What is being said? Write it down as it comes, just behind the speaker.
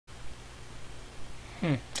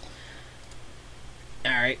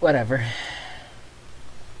Alright, whatever.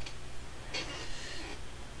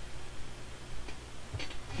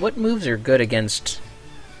 What moves are good against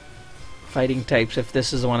fighting types if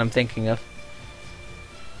this is the one I'm thinking of?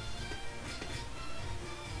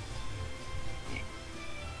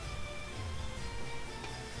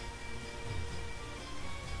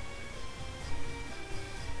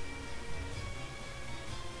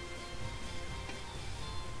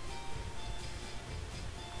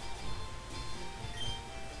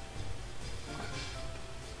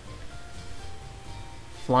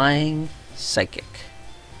 Flying Psychic.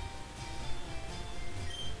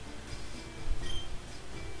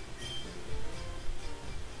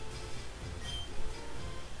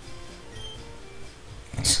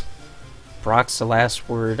 Brock's the last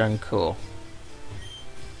word uncool.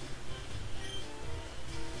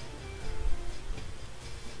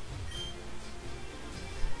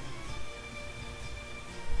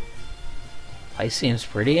 Place seems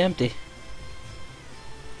pretty empty.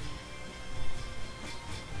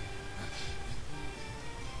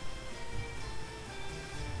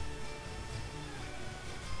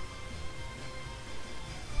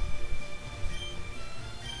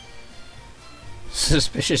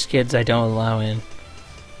 Suspicious kids I don't allow in.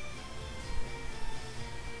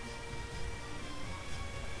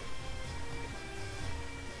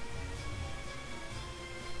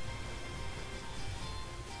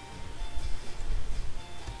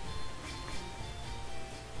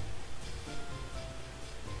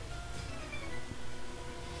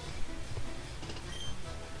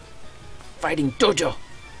 Fighting Dojo!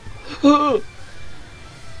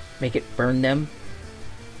 Make it burn them.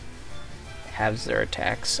 Halves their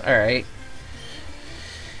attacks. Alright.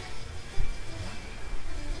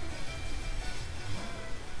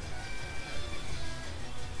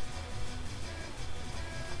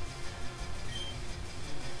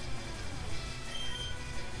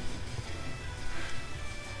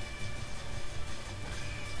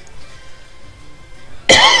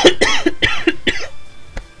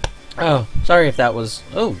 Oh, sorry if that was...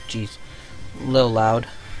 Oh, jeez. A little loud.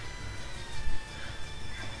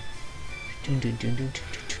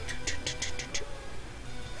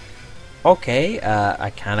 Okay, I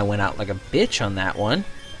kind of went out like a bitch on that one.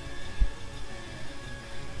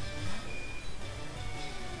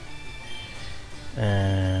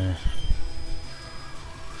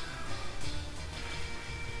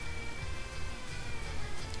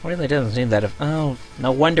 Really doesn't seem that... Oh,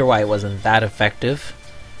 no wonder why it wasn't that effective.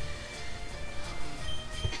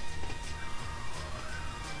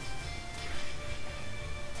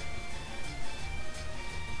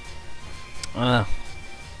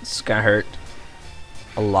 This is gonna hurt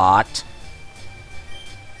a lot.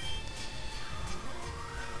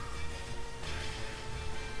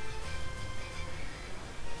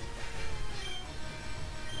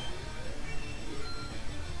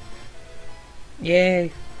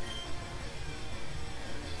 Yay.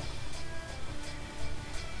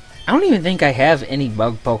 I don't even think I have any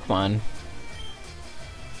bug Pokemon.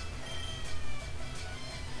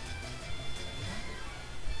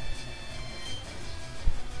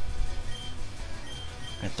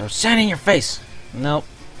 Throw sand in your face! Nope.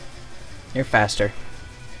 You're faster.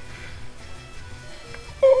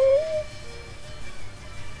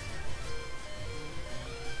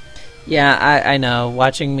 Yeah, I know.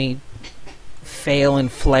 Watching me fail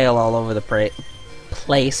and flail all over the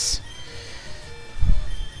place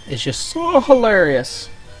is just so hilarious.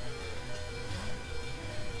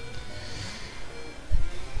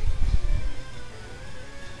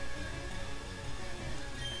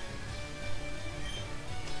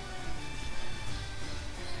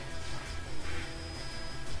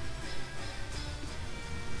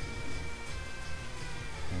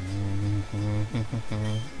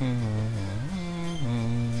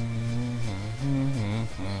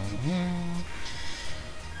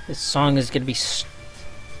 This song is gonna be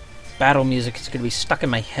battle music. It's gonna be stuck in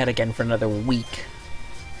my head again for another week.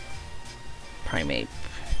 Primate.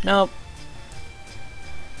 Nope.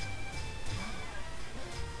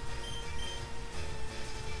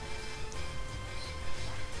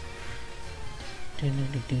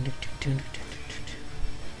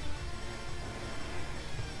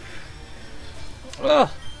 Ugh.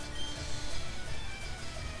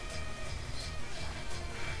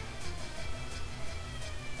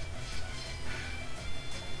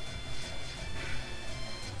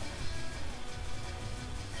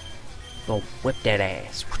 Go whip that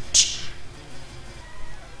ass.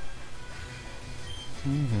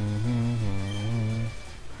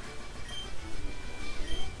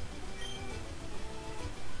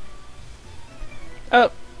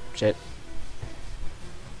 Oh, shit.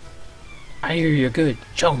 I hear you're good.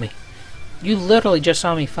 Show me. You literally just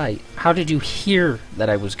saw me fight. How did you hear that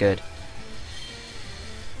I was good?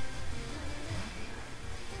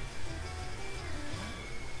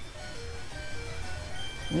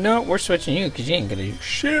 No, we're switching you because you ain't gonna do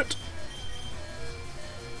shit.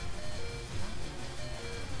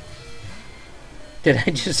 Did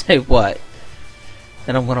I just say what?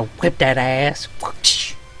 Then I'm gonna whip that ass.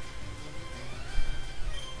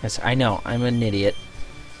 Yes, I know. I'm an idiot.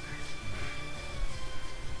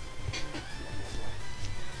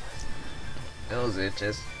 Those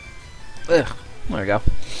itches. Ugh. There we go.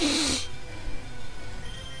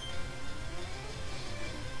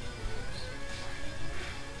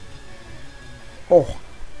 Oh,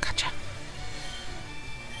 gotcha.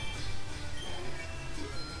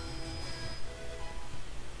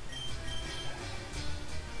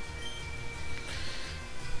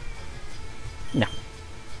 No.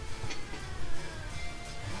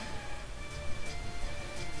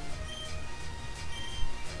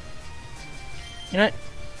 You know what?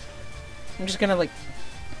 I'm just gonna like...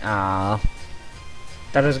 Thought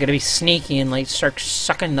I was gonna be sneaky and like start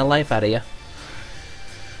sucking the life out of you.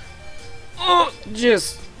 Oh,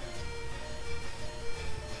 just...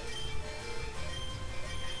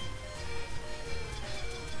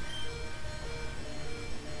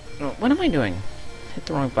 Oh, what am I doing? Hit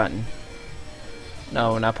the wrong button.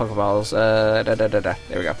 No, not Pokeballs.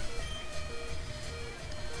 There we go.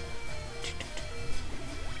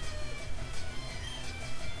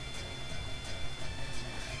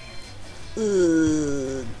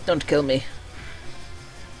 Don't kill me.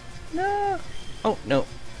 No. Oh, no.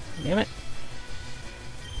 Damn it.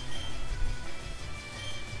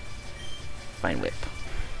 Fine whip.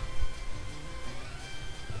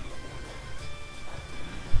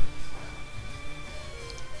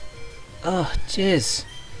 Oh, jizz.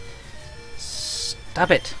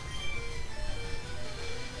 Stop it.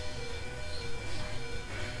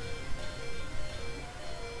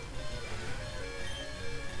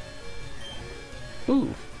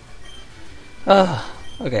 Ooh. Oh,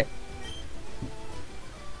 okay.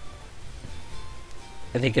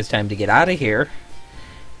 I think it's time to get out of here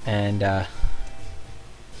and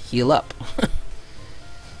heal up.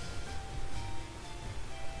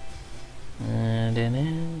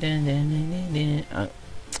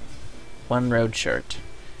 One road shirt.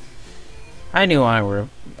 I know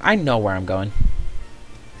where I'm going.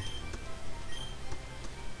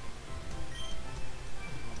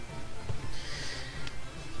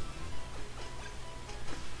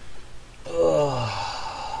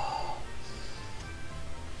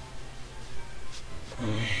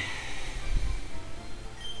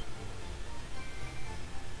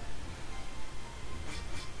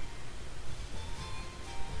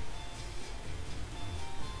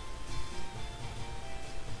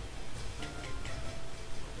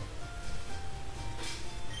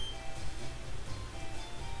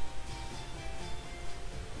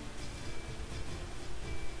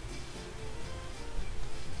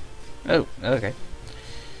 Oh, okay.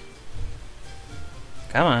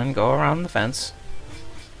 Come on, go around the fence.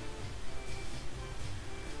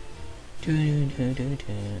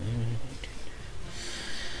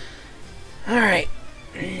 Alright.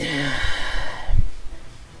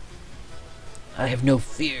 I have no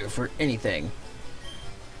fear for anything.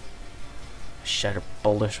 Shatter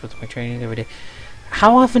boulders with my training every day.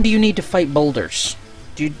 How often do you need to fight boulders?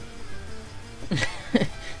 Do you...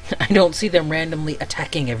 I don't see them randomly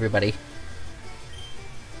attacking everybody.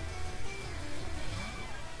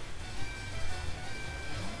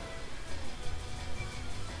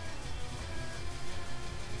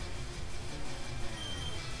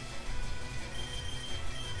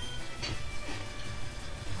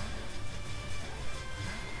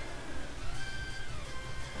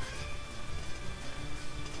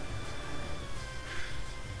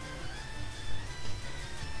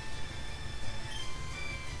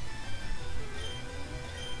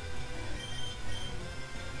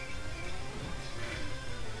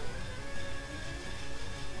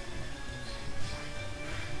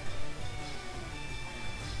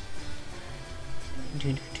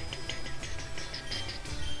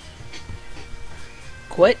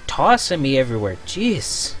 Quit tossing me everywhere.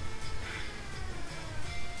 Jeez.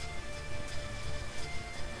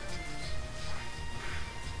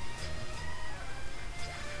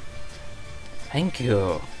 Thank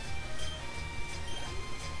you.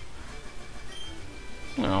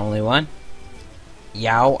 Only one.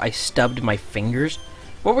 Yow, I stubbed my fingers.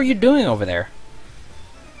 What were you doing over there?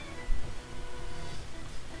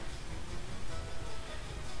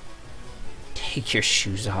 Take your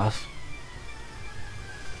shoes off.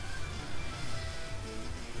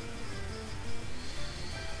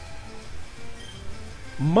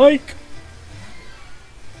 Mike!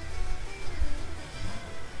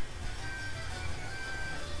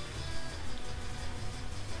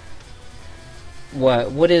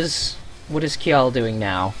 What is Kiel doing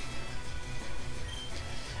now?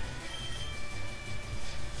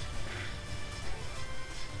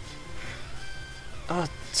 Oh,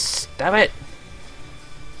 stop it!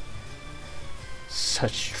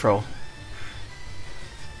 Such troll.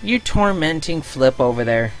 You tormenting Flip over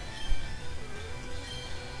there.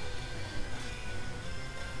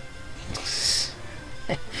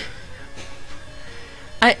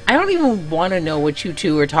 I don't even want to know what you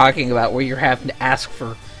two are talking about where you're having to ask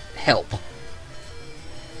for help.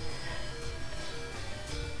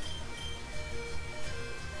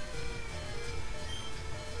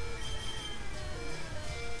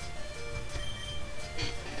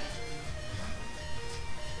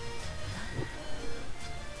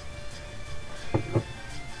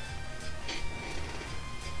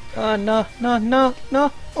 Oh, no, no, no,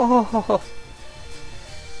 no. Oh.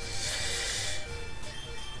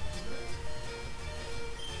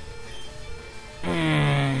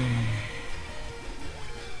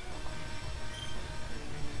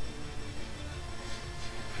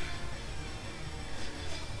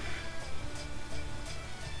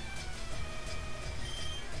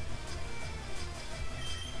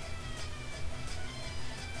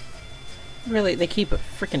 Really, they keep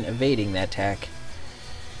freaking evading that attack.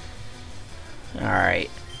 Alright.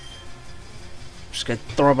 Just gonna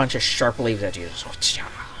throw a bunch of sharp leaves at you.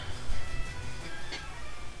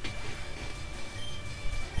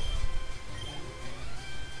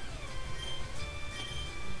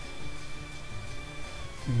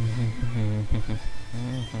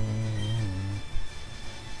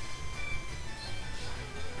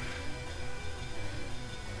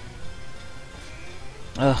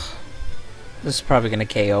 Ugh. This is probably gonna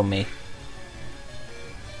KO me.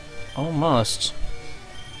 Almost.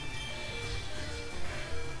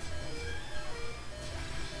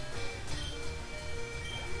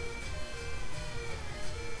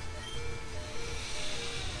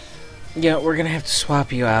 Yeah, we're gonna have to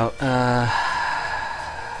swap you out. You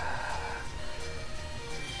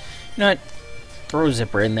know what? Throw a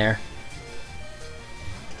Zipper in there.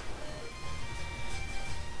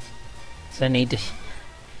 So I need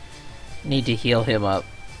to heal him up.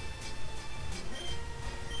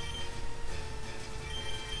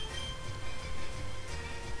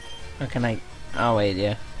 How can I... Oh wait,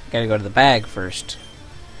 yeah. Gotta go to the bag first.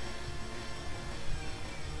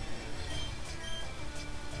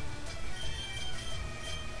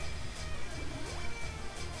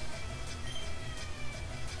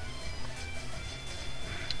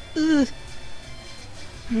 Ugh.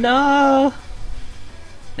 No!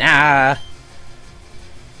 Nah!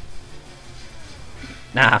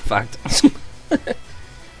 Nah, fucked.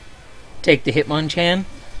 Take the Hitmonchan.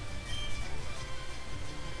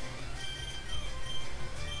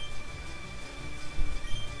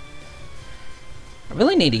 I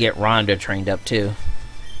really need to get Rhonda trained up too.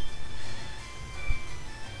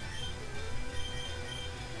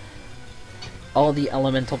 All the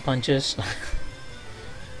elemental punches.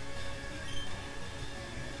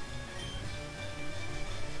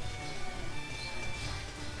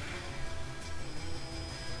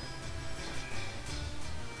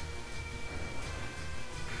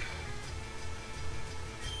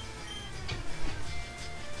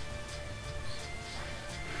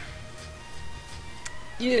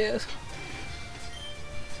 Yeah.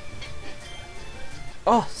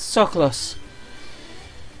 Oh, so close.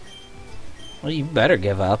 Well, you better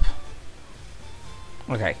give up.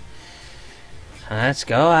 Okay. Let's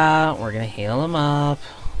go out. We're gonna heal him up.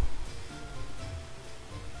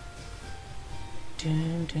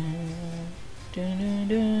 Dun, dun, dun, dun,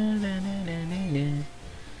 dun, dun, dun, dun, dun.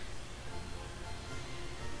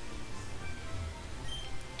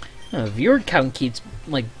 Viewer count keeps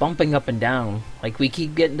like bumping up and down. Like we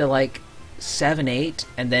keep getting to like 7, 8,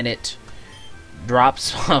 and then it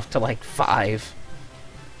drops off to like 5.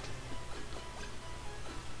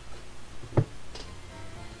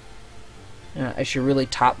 I should really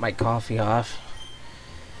top my coffee off.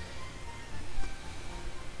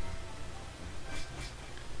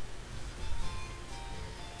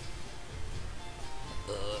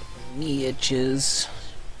 Knee itches.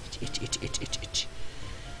 Itch.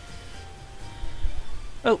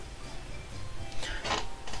 Oh.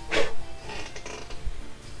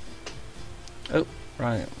 Oh,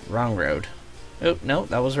 wrong road. Oh, no,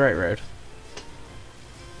 that was the right road.